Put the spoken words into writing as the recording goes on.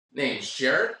Name's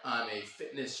Jared. I'm a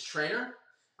fitness trainer.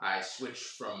 I switched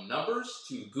from numbers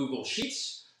to Google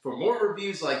Sheets. For more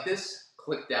reviews like this,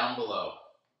 click down below.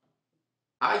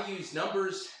 I use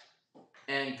numbers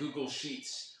and Google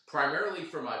Sheets primarily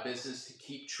for my business to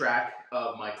keep track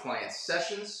of my clients'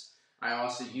 sessions. I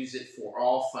also use it for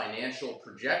all financial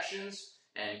projections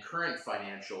and current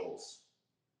financials.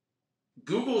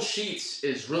 Google Sheets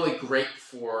is really great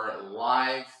for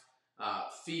live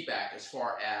feedback as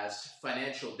far as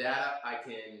financial data. I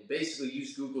can basically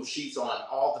use Google Sheets on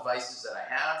all devices that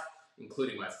I have,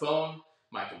 including my phone,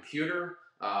 my computer,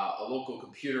 a local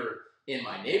computer in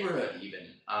my neighborhood even.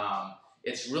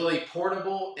 It's really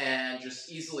portable and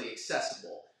just easily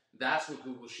accessible. That's what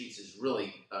Google Sheets is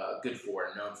really good for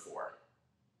and known for.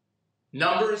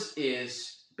 Numbers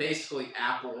is basically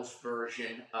Apple's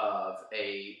version of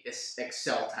a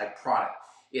Excel type product.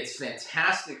 It's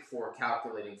fantastic for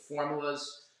calculating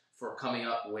formulas, for coming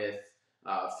up with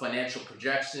financial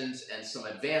projections and some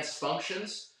advanced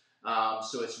functions.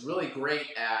 So it's really great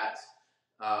at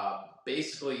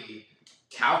basically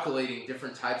calculating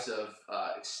different types of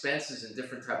expenses and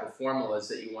different type of formulas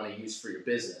that you want to use for your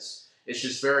business. It's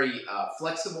just very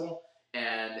flexible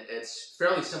and it's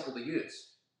fairly simple to use.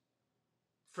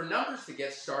 For numbers to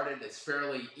get started, it's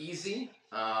fairly easy.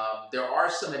 There are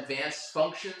some advanced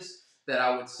functions that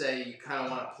I would say you kind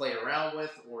of want to play around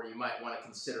with, or you might want to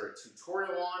consider a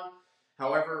tutorial on.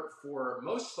 However, for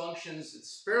most functions,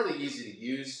 it's fairly easy to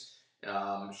use.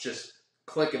 It's just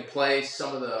click and play.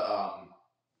 Some of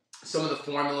the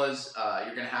formulas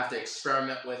you're going to have to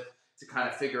experiment with to kind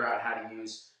of figure out how to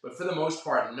use. But for the most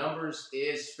part, numbers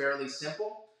is fairly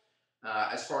simple.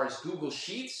 As far as Google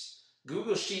Sheets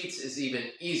is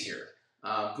even easier.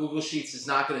 Google Sheets is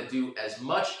not going to do as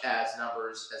much as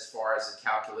numbers as far as the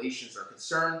calculations are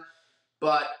concerned,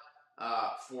 but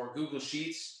for Google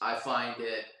Sheets, I find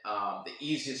it the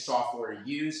easiest software to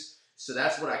use. So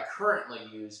that's what I currently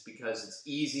use because it's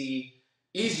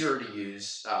easier to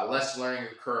use, less learning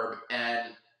curve,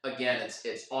 and again,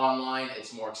 it's online,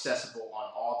 it's more accessible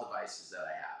on all devices that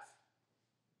I have.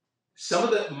 Some of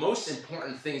the most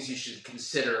important things you should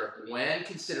consider when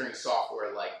considering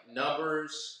software like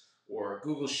Numbers or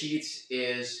Google Sheets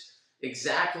is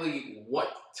exactly what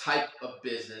type of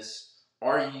business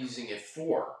are you using it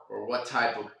for, or what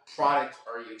type of product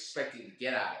are you expecting to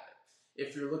get out of it.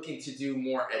 If you're looking to do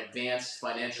more advanced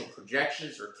financial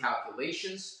projections or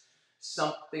calculations,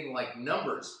 something like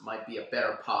Numbers might be a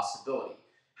better possibility.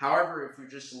 However, if you're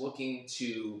just looking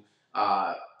to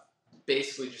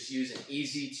basically just use an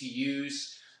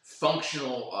easy-to-use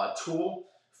functional tool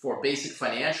for basic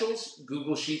financials,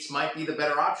 Google Sheets might be the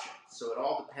better option. So it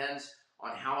all depends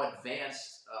on how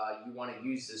advanced you want to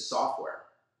use this software.